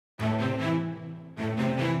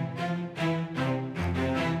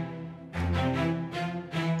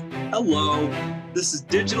Hello, this is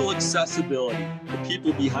Digital Accessibility, the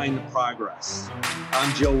people behind the progress.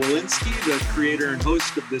 I'm Joe Walensky, the creator and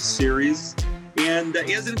host of this series. And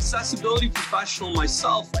as an accessibility professional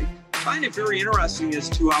myself, I find it very interesting as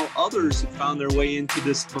to how others have found their way into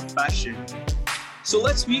this profession. So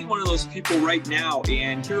let's meet one of those people right now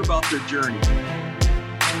and hear about their journey.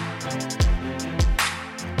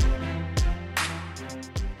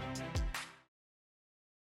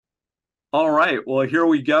 All right, well, here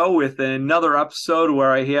we go with another episode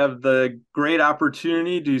where I have the great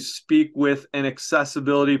opportunity to speak with an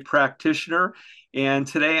accessibility practitioner. And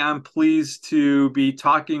today I'm pleased to be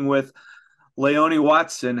talking with Léonie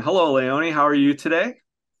Watson. Hello, Léonie. How are you today?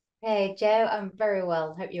 Hey Joe, I'm very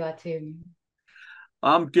well. Hope you are too.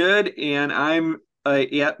 I'm good, and I'm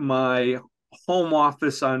at my home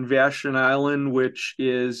office on Vashon Island, which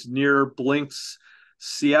is near Blink's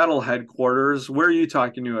Seattle headquarters. Where are you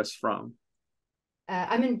talking to us from?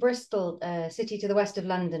 I'm in Bristol, city to the west of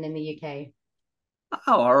London in the UK.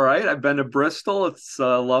 Oh, all right. I've been to Bristol. It's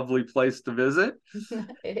a lovely place to visit.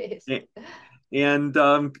 It is. And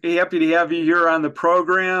happy to have you here on the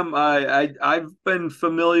program. I've been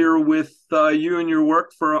familiar with you and your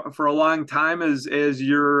work for a long time, as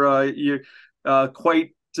you're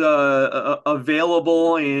quite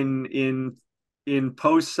available in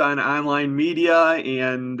posts on online media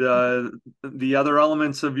and the other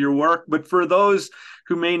elements of your work. But for those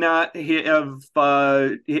who may not have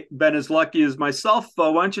been as lucky as myself,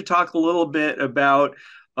 why don't you talk a little bit about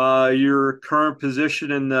your current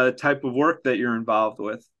position and the type of work that you're involved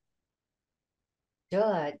with?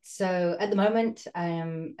 Sure. So at the moment, I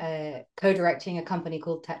am co-directing a company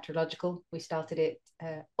called TetraLogical. We started it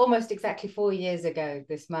almost exactly 4 years ago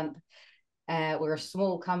this month. We're a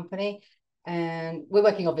small company and we're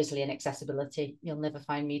working obviously in accessibility. You'll never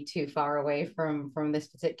find me too far away from this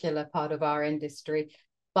particular part of our industry.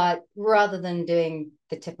 But rather than doing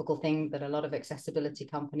the typical thing that a lot of accessibility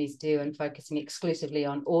companies do and focusing exclusively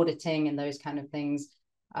on auditing and those kind of things,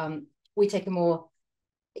 we take a more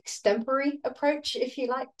extempore approach, if you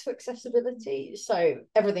like, to accessibility. So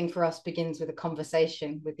everything for us begins with a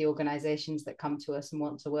conversation with the organizations that come to us and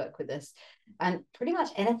want to work with us. And pretty much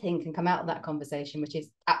anything can come out of that conversation, which is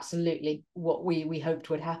absolutely what we hoped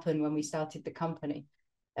would happen when we started the company.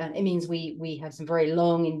 And it means we have some very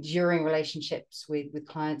long, enduring relationships with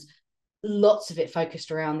clients, lots of it focused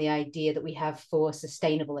around the idea that we have for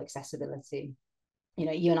sustainable accessibility. You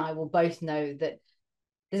know, you and I will both know that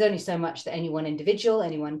there's only so much that any one individual,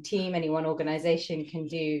 any one team, any one organization can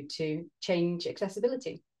do to change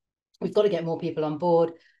accessibility. We've got to get more people on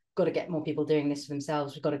board, got to get more people doing this for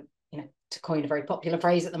themselves. We've got to, to coin a very popular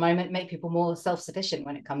phrase at the moment, make people more self-sufficient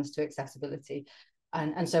when it comes to accessibility.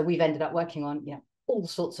 And so we've ended up working on, all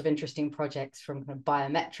sorts of interesting projects from kind of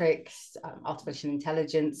biometrics, artificial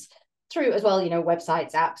intelligence, through as well,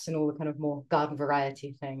 websites, apps, and all the kind of more garden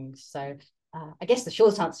variety things. So I guess the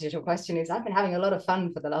short answer to your question is I've been having a lot of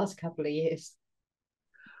fun for the last couple of years.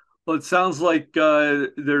 Well, it sounds like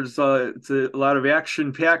there's it's a lot of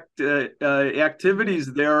action-packed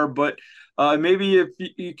activities there, but maybe if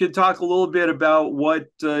you could talk a little bit about what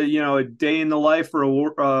a day in the life or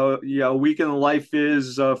a week in the life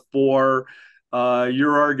is for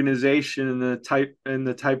your organization and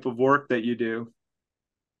the type of work that you do.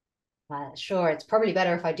 Sure, it's probably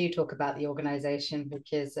better if I do talk about the organization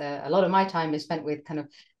because a lot of my time is spent with kind of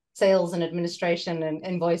sales and administration and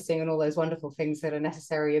invoicing and all those wonderful things that are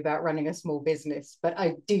necessary about running a small business. But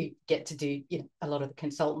I do get to do a lot of the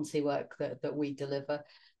consultancy work that we deliver.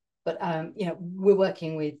 But we're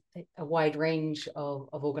working with a wide range of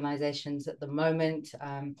organizations at the moment,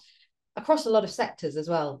 across a lot of sectors as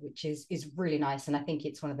well, which is really nice. And I think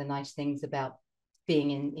it's one of the nice things about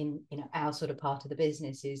being in our sort of part of the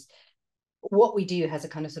business is what we do has a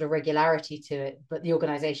kind of sort of regularity to it, but the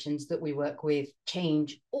organizations that we work with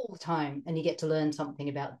change all the time, and you get to learn something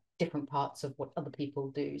about different parts of what other people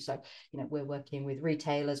do. So, we're working with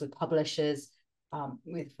retailers, with publishers,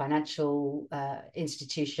 with financial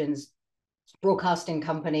institutions, broadcasting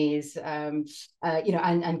companies, and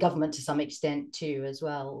government to some extent too, as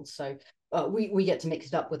well. So we get to mix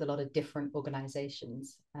it up with a lot of different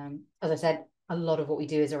organizations. As I said, a lot of what we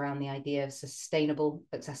do is around the idea of sustainable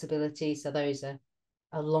accessibility. So those are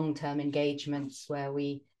long-term engagements where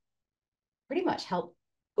we pretty much help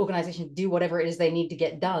organizations do whatever it is they need to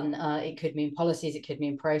get done. It could mean policies, it could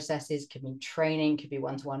mean processes, it could mean training, could be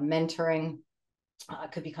one-to-one mentoring,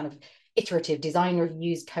 it could be kind of iterative design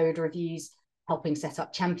reviews, code reviews, helping set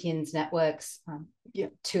up champions networks.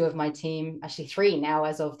 Two of my team, actually three now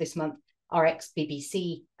as of this month, are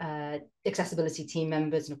ex-BBC accessibility team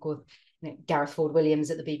members. And of course, Gareth Ford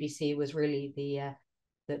Williams at the BBC was really the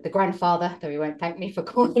the grandfather, though he won't thank me for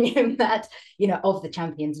calling him that, of the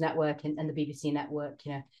Champions Network, and the BBC network,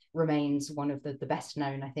 remains one of the best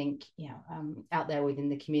known, I think, out there within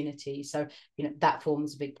the community. So, that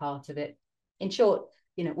forms a big part of it. In short,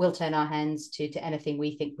 we'll turn our hands to anything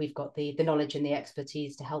we think we've got the knowledge and the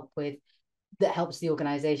expertise to help with, that helps the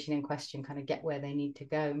organization in question kind of get where they need to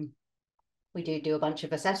go. We do a bunch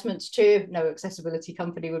of assessments too. No accessibility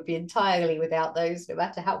company would be entirely without those, no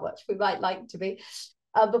matter how much we might like to be.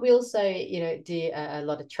 But we also, do a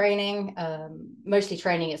lot of training, mostly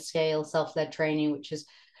training at scale, self-led training, which has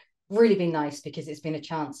really been nice because it's been a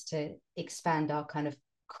chance to expand our kind of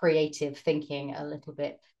creative thinking a little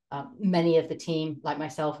bit. Many of the team, like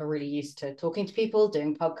myself, are really used to talking to people,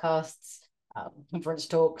 doing podcasts, conference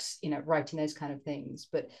talks, writing those kind of things.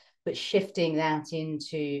 But shifting that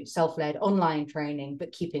into self-led online training,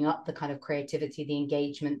 but keeping up the kind of creativity, the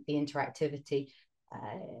engagement, the interactivity.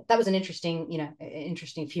 That was an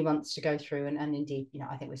interesting few months to go through, and indeed,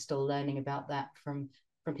 I think we're still learning about that from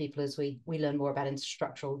people as we learn more about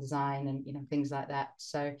structural design and things like that.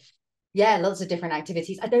 So yeah, lots of different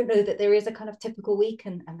activities. I don't know that there is a kind of typical week,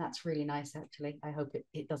 and that's really nice, actually. I hope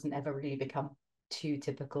it doesn't ever really become too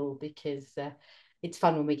typical, because it's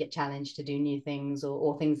fun when we get challenged to do new things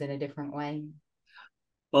or things in a different way.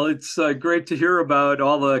 Well, it's great to hear about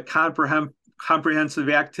all the comprehensive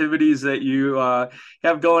activities that you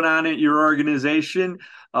have going on at your organization.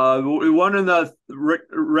 One of the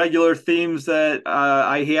regular themes that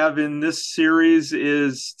I have in this series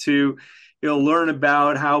is to learn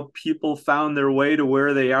about how people found their way to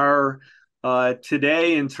where they are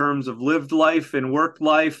today in terms of lived life and work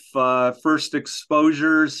life, first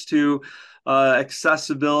exposures to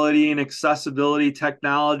accessibility and accessibility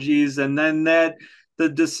technologies, and then the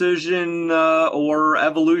decision or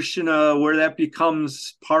evolution where that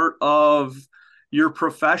becomes part of your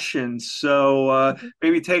profession. So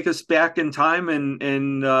maybe take us back in time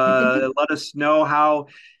and let us know how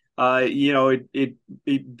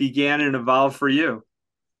it began and evolved for you.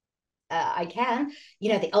 I can.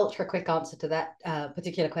 The ultra quick answer to that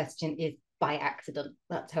particular question is by accident.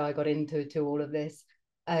 That's how I got into all of this.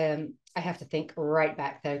 I have to think right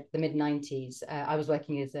back though, the mid-90s. I was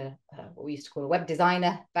working as what we used to call a web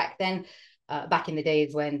designer back then, back in the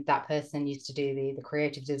days when that person used to do the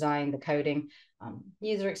creative design, the coding,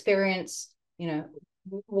 user experience,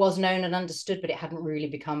 was known and understood, but it hadn't really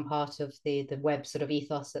become part of the web sort of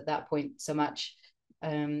ethos at that point so much.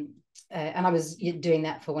 And I was doing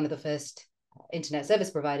that for one of the first internet service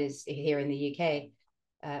providers here in the UK.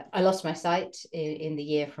 I lost my sight in the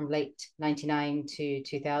year from late 99 to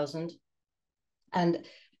 2000. And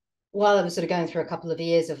while I was sort of going through a couple of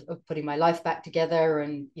years of putting my life back together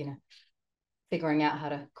and, figuring out how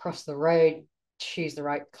to cross the road, choose the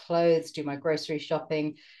right clothes, do my grocery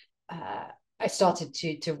shopping, I started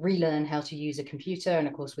to relearn how to use a computer, and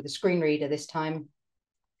of course with a screen reader this time.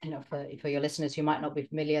 For your listeners who might not be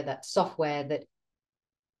familiar, that's software that,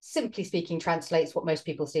 simply speaking, translates what most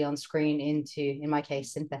people see on screen into, in my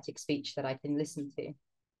case, synthetic speech that I can listen to.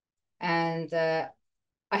 And I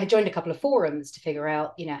had joined a couple of forums to figure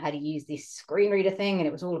out, how to use this screen reader thing, and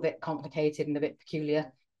it was all a bit complicated and a bit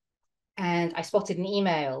peculiar. And I spotted an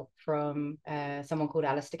email from someone called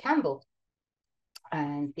Alistair Campbell.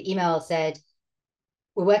 And the email said,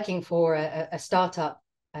 we're working for a startup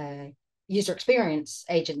user experience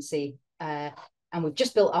agency, and we've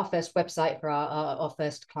just built our first website for our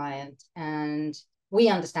first client, and we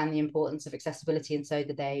understand the importance of accessibility, and so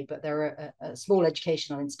do they, but they're a small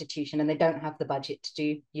educational institution and they don't have the budget to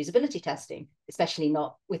do usability testing, especially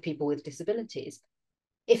not with people with disabilities.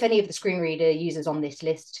 If any of the screen reader users on this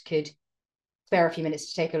list could spare a few minutes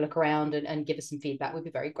to take a look around and give us some feedback, we'd be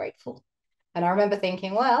very grateful. And I remember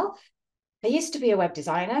thinking, well, I used to be a web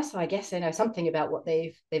designer, so I guess I know something about what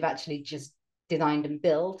they've actually just designed and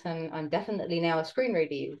built, and I'm definitely now a screen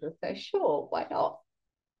reader user, so sure, why not?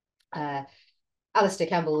 Alistair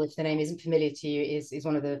Campbell, if the name isn't familiar to you, is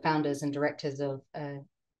one of the founders and directors of a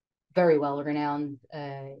very well-renowned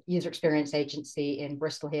user experience agency in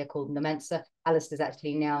Bristol here called Nemensa. Alistair's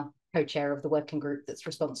actually now co-chair of the working group that's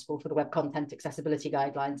responsible for the web content accessibility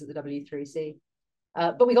guidelines at the W3C.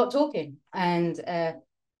 But we got talking and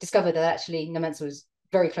discovered that actually Nemensa was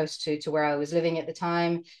very close to where I was living at the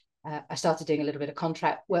time. I started doing a little bit of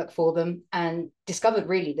contract work for them and discovered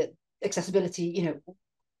really that accessibility,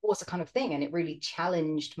 was a kind of thing, and it really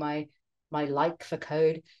challenged my like for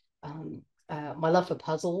code, my love for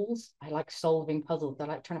puzzles. I like solving puzzles. I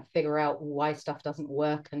like trying to figure out why stuff doesn't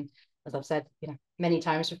work, and as I've said, many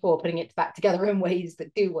times before, putting it back together in ways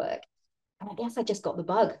that do work. And I guess I just got the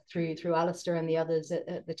bug through Alistair and the others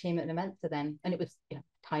at the team at Nemensa then. And it was,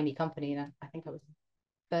 tiny company. I think I was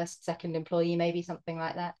first, second employee, maybe something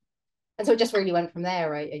like that. And so it just really went from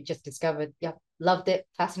there. I just discovered, yeah, loved it,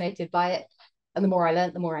 fascinated by it. And the more I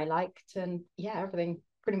learned, the more I liked. And yeah, everything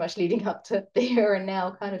pretty much leading up to here and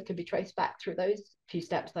now kind of can be traced back through those few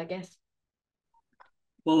steps, I guess.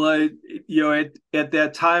 Well, at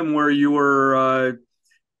that time where you were,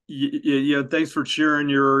 thanks for sharing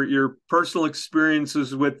your personal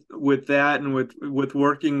experiences with that and with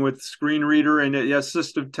working with screen reader and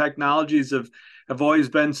assistive technologies have always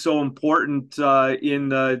been so important in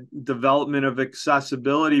the development of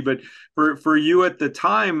accessibility. But for you at the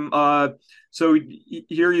time, so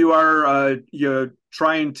here you are,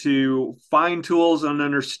 trying to find tools and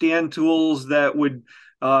understand tools that would,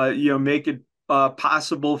 make it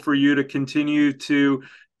possible for you to continue to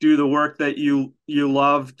do the work that you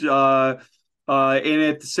loved, and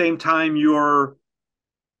at the same time you're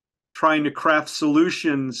trying to craft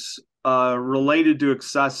solutions related to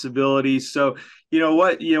accessibility. So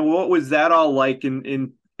what was that all like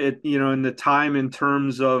in it, in the time in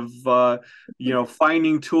terms of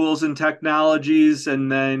finding tools and technologies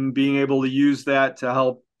and then being able to use that to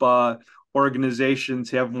help organizations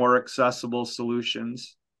have more accessible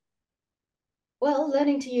solutions? Well,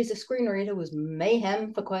 learning to use a screen reader was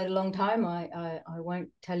mayhem for quite a long time. I won't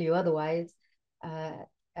tell you otherwise. Uh,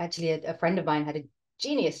 Actually, a friend of mine had a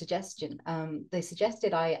genius suggestion. They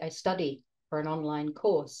suggested I study for an online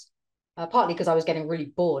course, partly because I was getting really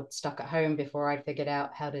bored, stuck at home before I'd figured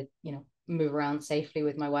out how to, move around safely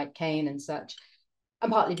with my white cane and such,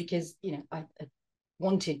 and partly because, I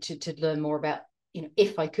wanted to learn more about,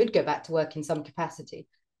 if I could go back to work in some capacity.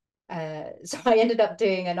 So I ended up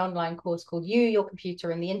doing an online course called You, Your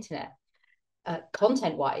Computer, and the Internet.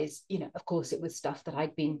 Content-wise, of course, it was stuff that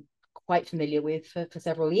I'd been quite familiar with for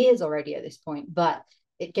several years already at this point, but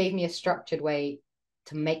it gave me a structured way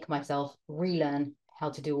to make myself relearn how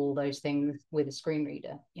to do all those things with a screen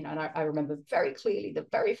reader. And I remember very clearly the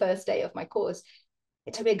very first day of my course,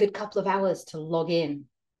 it took me a good couple of hours to log in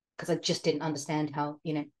because I just didn't understand how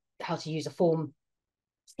to use a form,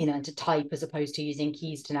 and to type as opposed to using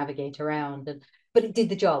keys to navigate around. But it did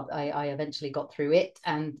the job. I eventually got through it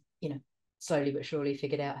and, slowly but surely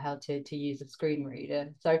figured out how to use a screen reader.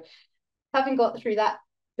 So having got through that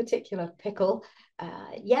particular pickle,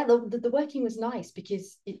 yeah, the working was nice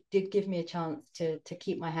because it did give me a chance to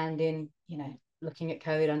keep my hand in, looking at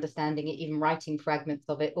code, understanding it, even writing fragments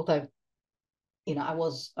of it. Although, I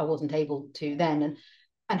wasn't able to then,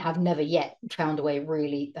 and have never yet found a way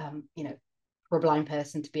really, for a blind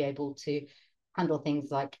person to be able to handle things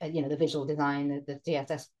like, the visual design, the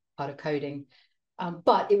CSS part of coding.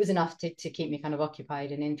 But it was enough to keep me kind of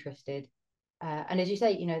occupied and interested. And as you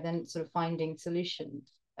say, then sort of finding solutions.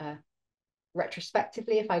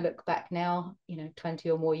 Retrospectively, if I look back now, 20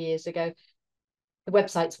 or more years ago, the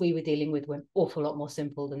websites we were dealing with were an awful lot more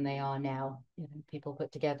simple than they are now. People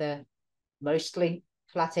put together mostly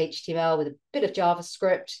flat HTML with a bit of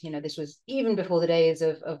JavaScript. This was even before the days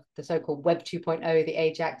of the so-called Web 2.0, the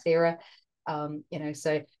Ajax era.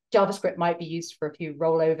 So JavaScript might be used for a few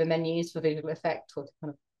rollover menus for visual effect, or to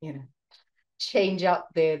kind of, change up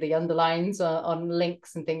the underlines on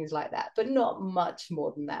links and things like that, but not much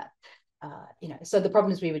more than that. So the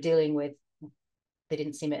problems we were dealing with, they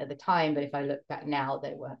didn't seem it at the time, but if I look back now,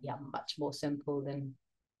 they were much more simple than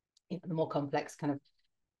the more complex kind of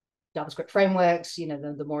JavaScript frameworks,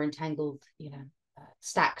 the more entangled,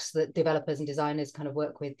 stacks that developers and designers kind of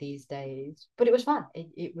work with these days. But it was fun.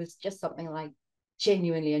 It was just something I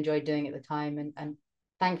genuinely enjoyed doing at the time. And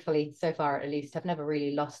thankfully, so far at least, I've never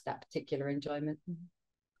really lost that particular enjoyment.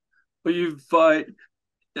 Well, you've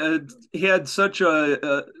had such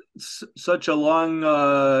a long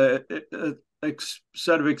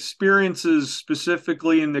set of experiences,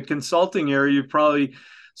 specifically in the consulting area. You've probably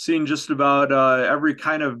seen just about every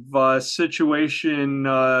kind of situation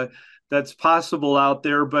that's possible out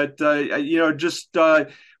there. But just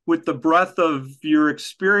with the breadth of your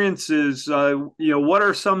experiences, what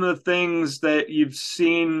are some of the things that you've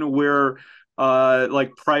seen where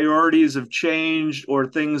like priorities have changed or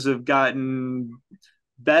things have gotten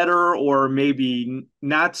better or maybe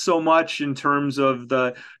not so much in terms of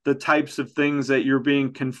the types of things that you're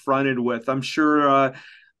being confronted with? I'm sure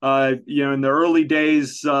in the early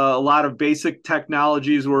days, a lot of basic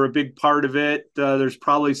technologies were a big part of it. There's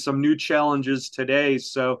probably some new challenges today.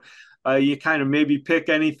 So you kind of maybe pick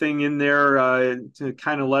anything in there to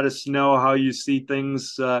kind of let us know how you see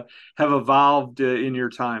things have evolved in your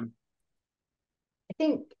time. I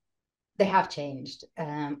think they have changed.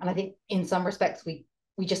 And I think in some respects, we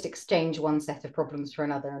just exchange one set of problems for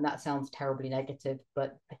another. And that sounds terribly negative,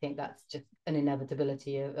 but I think that's just an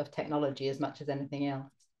inevitability of technology as much as anything else.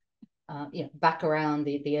 back around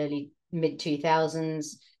the early mid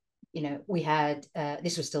 2000s, we had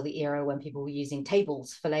this was still the era when people were using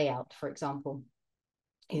tables for layout, for example.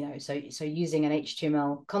 So using an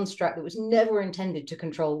HTML construct that was never intended to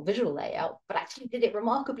control visual layout, but actually did it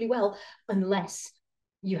remarkably well, unless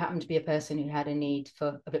you happened to be a person who had a need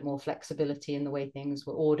for a bit more flexibility in the way things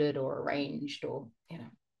were ordered or arranged, or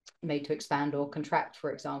made to expand or contract,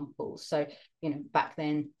 for example. So back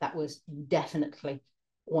then that was definitely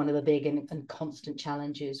one of the big and constant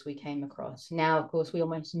challenges we came across. Now, of course, we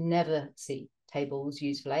almost never see tables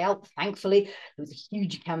used for layout. Thankfully, there was a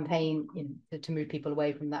huge campaign to move people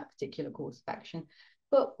away from that particular course of action,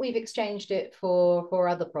 but we've exchanged it for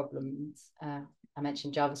other problems. I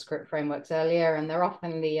mentioned JavaScript frameworks earlier, and they're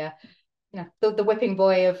often the whipping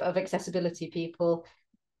boy of accessibility people.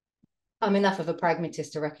 I'm enough of a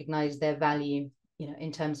pragmatist to recognize their value,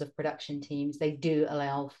 in terms of production teams. They do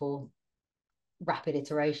allow for rapid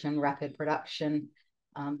iteration, rapid production.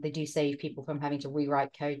 They do save people from having to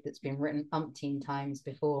rewrite code that's been written umpteen times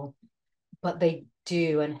before, but they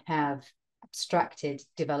do and have abstracted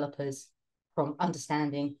developers from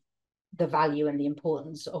understanding the value and the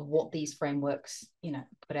importance of what these frameworks,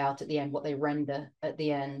 put out at the end, what they render at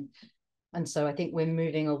the end. And so I think we're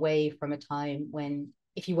moving away from a time when,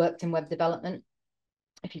 if you worked in web development,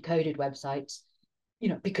 if you coded websites,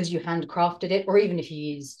 because you handcrafted it, or even if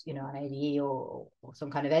you used, an ADE or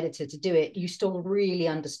some kind of editor to do it, you still really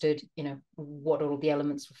understood, what all the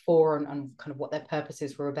elements were for and kind of what their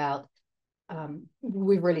purposes were about.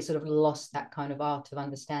 We've really sort of lost that kind of art of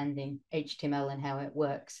understanding HTML and how it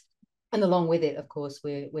works. And along with it, of course,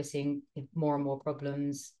 we're seeing more and more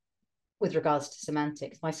problems with regards to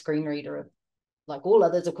semantics. My screen reader, like all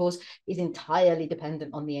others, of course, is entirely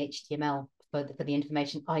dependent on the HTML for the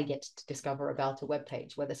information I get to discover about a web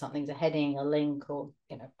page, whether something's a heading, a link, or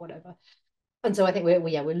whatever. And so I think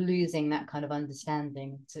we're losing that kind of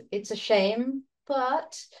understanding. It's a shame,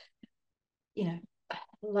 but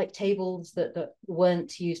like tables that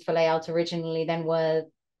weren't used for layout originally,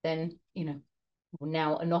 then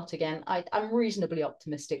now are not again. I'm reasonably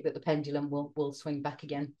optimistic that the pendulum will swing back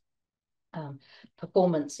again.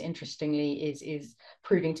 Performance, interestingly, is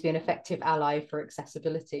proving to be an effective ally for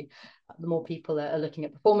accessibility. The more people are looking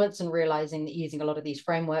at performance and realizing that using a lot of these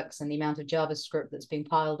frameworks and the amount of JavaScript that's being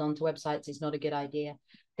piled onto websites is not a good idea,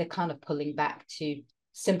 they're kind of pulling back to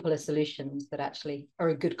simpler solutions that actually are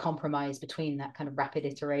a good compromise between that kind of rapid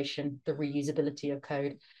iteration, the reusability of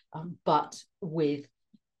code, but with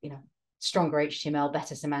stronger HTML,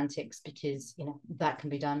 better semantics, because that can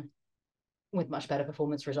be done with much better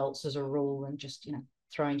performance results as a rule than just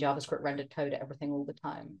throwing JavaScript rendered code at everything all the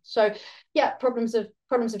time. So yeah, problems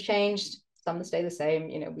have changed. Some that stay the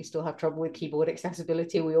same. We still have trouble with keyboard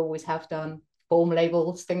accessibility. We always have done. Form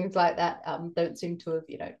labels, things like that, don't seem to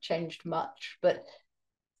have changed much. But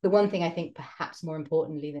the one thing I think perhaps more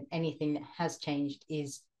importantly than anything that has changed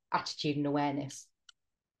is attitude and awareness.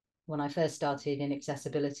 When I first started in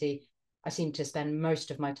accessibility, I seemed to spend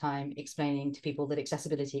most of my time explaining to people that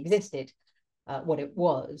accessibility existed, what it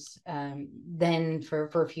was. Then for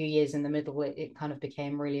a few years in the middle, it kind of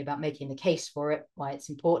became really about making the case for it, why it's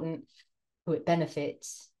important, who it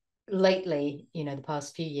benefits. Lately, the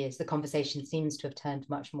past few years, the conversation seems to have turned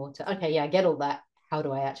much more to, okay, yeah, I get all that. How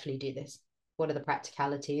do I actually do this? What are the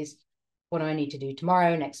practicalities? What do I need to do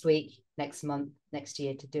tomorrow, next week, next month, next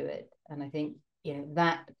year to do it? And I think,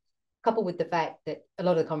 that coupled with the fact that a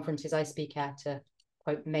lot of the conferences I speak at are,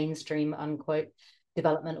 quote, mainstream, unquote,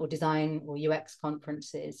 development or design or UX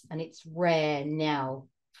conferences. And it's rare now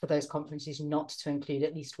for those conferences not to include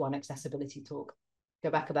at least one accessibility talk. Go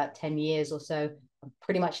back about 10 years or so,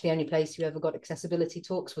 pretty much the only place you ever got accessibility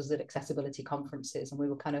talks was at accessibility conferences. And we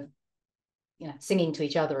were kind of, singing to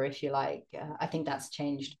each other, if you like. I think that's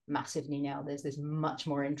changed massively now. There's much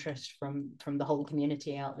more interest from the whole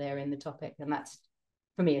community out there in the topic. And that's,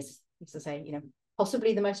 for me, is to say,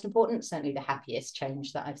 possibly the most important, certainly the happiest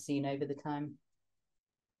change that I've seen over the time.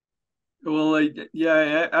 Well,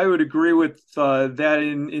 I would agree with that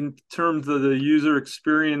in terms of the user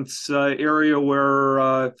experience area where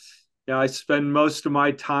I spend most of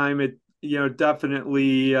my time. It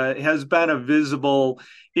definitely has been a visible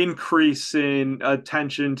increase in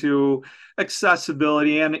attention to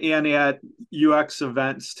accessibility and at UX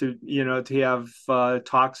events to have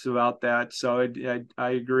talks about that. So I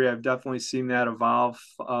agree. I've definitely seen that evolve.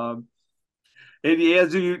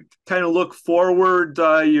 As you kind of look forward,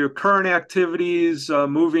 your current activities,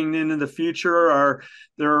 moving into the future, are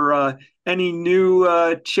there any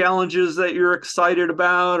new challenges that you're excited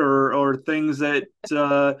about, or things that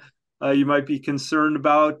you might be concerned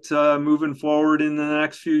about moving forward in the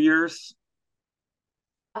next few years?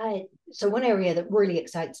 So one area that really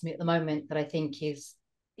excites me at the moment that I think is,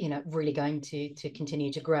 really going to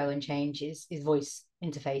continue to grow and change is voice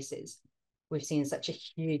interfaces. We've seen such a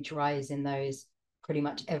huge rise in those. Pretty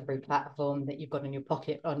much every platform that you've got in your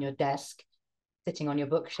pocket, on your desk, sitting on your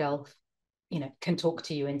bookshelf, can talk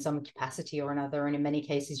to you in some capacity or another. And in many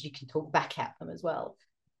cases, you can talk back at them as well.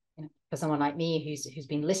 For someone like me who's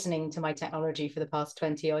been listening to my technology for the past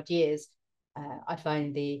 20 odd years, I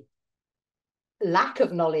find the lack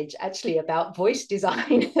of knowledge actually about voice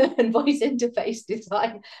design and voice interface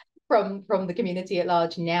design from the community at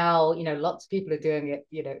large. Now, lots of people are doing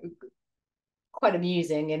it, quite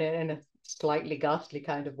amusing in a slightly ghastly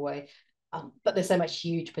kind of way. But there's so much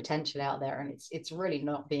huge potential out there, and it's really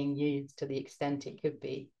not being used to the extent it could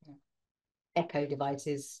be. Echo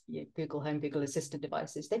devices, Google Home, Google Assistant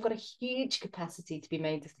devices, they've got a huge capacity to be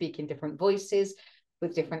made to speak in different voices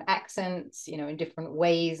with different accents, in different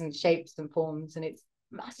ways and shapes and forms, and it's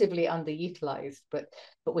massively underutilized. But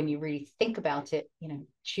when you really think about it,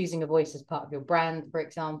 choosing a voice as part of your brand, for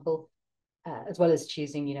example, as well as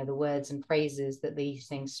choosing, the words and phrases that these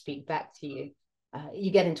things speak back to you,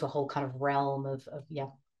 you get into a whole kind of realm of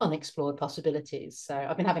unexplored possibilities. So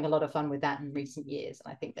I've been having a lot of fun with that in recent years,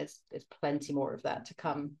 and I think there's plenty more of that to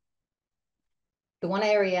come. The one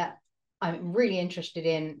area I'm really interested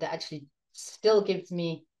in that actually still gives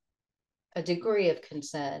me a degree of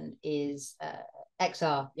concern is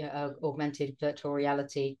XR, augmented virtual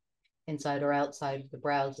reality, inside or outside of the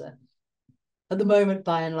browser. At the moment,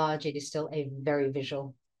 by and large, it is still a very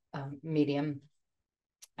visual medium.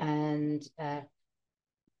 And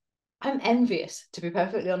I'm envious, to be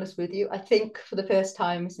perfectly honest with you. I think for the first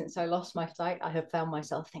time since I lost my sight, I have found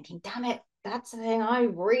myself thinking, damn it, that's the thing I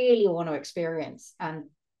really want to experience. And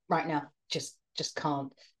right now, just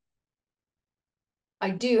can't. I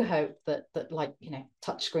do hope that like,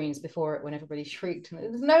 touch screens before it, when everybody shrieked,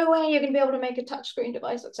 there's no way you're going to be able to make a touchscreen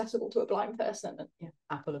device accessible to a blind person. And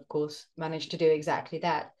Apple, of course, managed to do exactly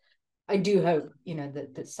that. I do hope,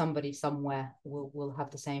 that somebody somewhere will have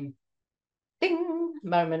the same ding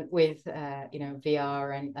moment with,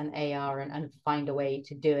 VR and AR and find a way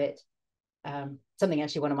to do it. Something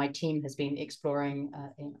actually one of my team has been exploring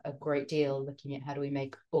a great deal, looking at how do we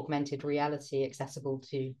make augmented reality accessible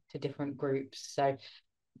to different groups. So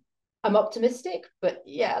I'm optimistic, but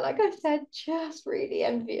yeah, like I said, just really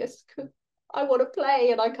envious because I want to play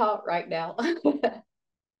and I can't right now.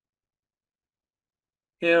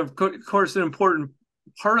 And of course, an important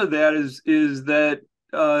part of that is that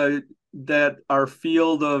that our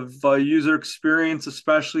field of user experience,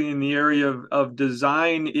 especially in the area of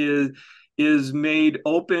design, is made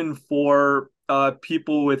open for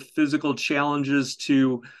people with physical challenges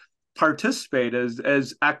to participate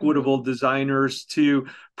as equitable designers, to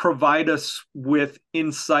provide us with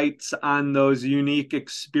insights on those unique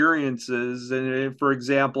experiences. And for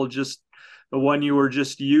example, just the one you were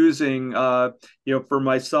just using, for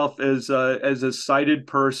myself as a sighted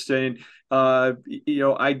person, I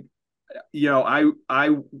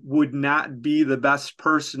would not be the best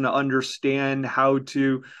person to understand how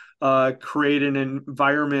to create an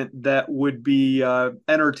environment that would be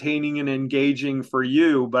entertaining and engaging for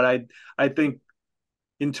you. But I think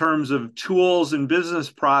in terms of tools and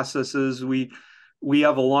business processes, we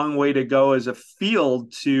have a long way to go as a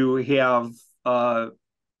field to have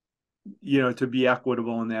to be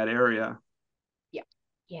equitable in that area.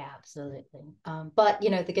 Yeah, absolutely. But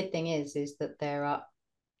the good thing is that there are,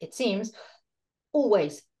 it seems,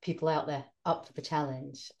 always people out there up for the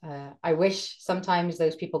challenge. I wish sometimes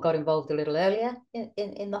those people got involved a little earlier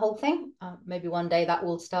in the whole thing. Maybe one day that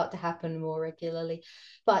will start to happen more regularly.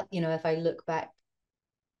 But if I look back,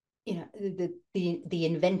 the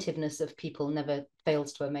inventiveness of people never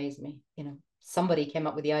fails to amaze me. Somebody came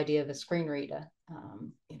up with the idea of a screen reader.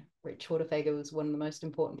 Rich Hortefeger was one of the most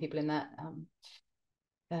important people in that.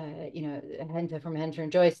 Hunter from Hunter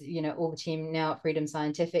and Joyce, all the team now at Freedom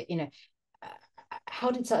Scientific,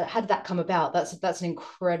 how did that come about? That's an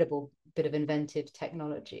incredible bit of inventive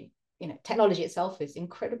technology. Technology itself is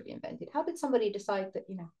incredibly inventive. How did somebody decide that,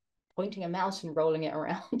 pointing a mouse and rolling it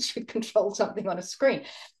around should control something on a screen?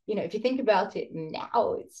 If you think about it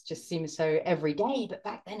now, it just seems so everyday, but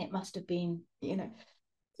back then it must have been,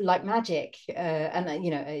 like magic.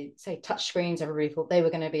 And say touch screens, everybody thought they were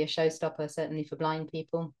going to be a showstopper, certainly for blind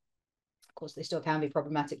people. Of course, they still can be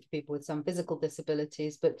problematic for people with some physical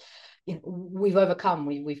disabilities, but we've overcome.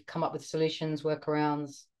 We've come up with solutions,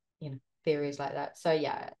 workarounds, theories like that. So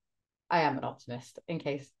yeah, I am an optimist, in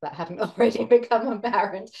case that hadn't already become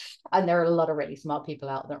apparent. And there are a lot of really smart people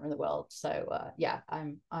out there in the world. So yeah,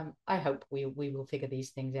 I hope we will figure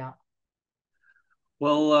these things out.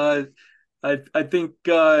 Well, I think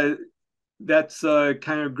That's a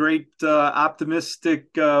kind of great, optimistic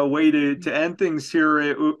way to end things here.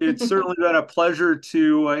 It's certainly been a pleasure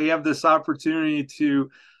to have this opportunity to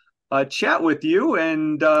chat with you,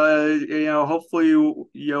 and hopefully,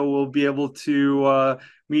 we'll be able to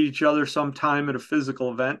meet each other sometime at a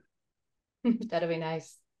physical event. That'll be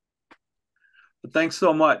nice. But thanks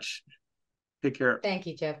so much. Take care. Thank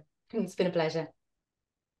you, Jeff. It's been a pleasure.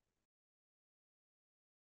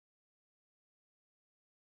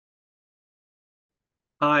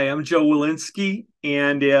 Hi, I'm Joe Walensky,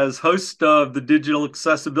 and as host of the Digital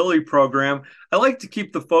Accessibility Program, I like to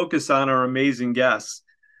keep the focus on our amazing guests.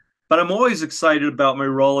 But I'm always excited about my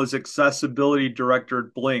role as Accessibility Director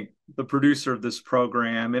at Blink, the producer of this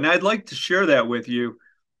program, and I'd like to share that with you.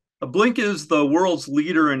 Blink is the world's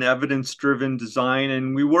leader in evidence-driven design,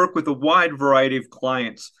 and we work with a wide variety of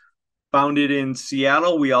clients. Founded in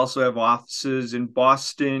Seattle, we also have offices in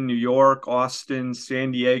Boston, New York, Austin,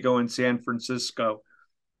 San Diego, and San Francisco.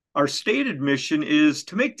 Our stated mission is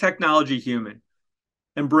to make technology human.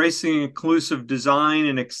 Embracing inclusive design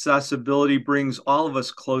and accessibility brings all of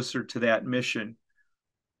us closer to that mission.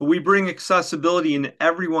 We bring accessibility in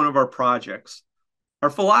every one of our projects. Our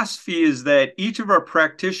philosophy is that each of our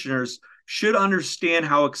practitioners should understand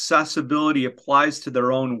how accessibility applies to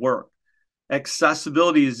their own work.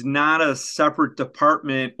 Accessibility is not a separate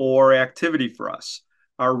department or activity for us.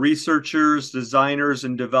 Our researchers, designers,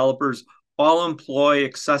 and developers all employ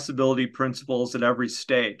accessibility principles at every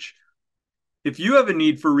stage. If you have a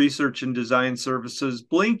need for research and design services,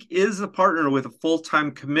 Blink is a partner with a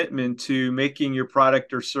full-time commitment to making your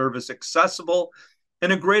product or service accessible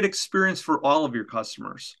and a great experience for all of your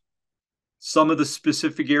customers. Some of the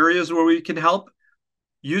specific areas where we can help: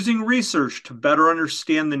 using research to better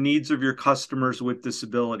understand the needs of your customers with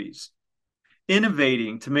disabilities,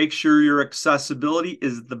 innovating to make sure your accessibility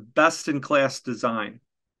is the best-in-class design.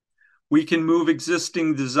 We can move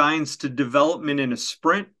existing designs to development in a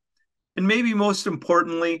sprint. And maybe most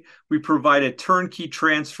importantly, we provide a turnkey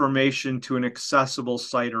transformation to an accessible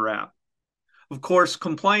site or app. Of course,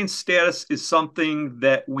 compliance status is something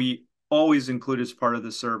that we always include as part of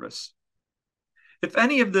the service. If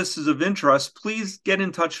any of this is of interest, please get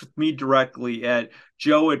in touch with me directly at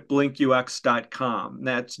joe@blinkux.com.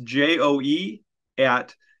 That's JOE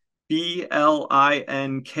at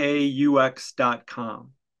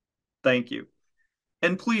BLINKUX.com. Thank you.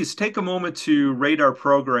 And please take a moment to rate our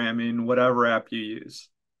program in whatever app you use.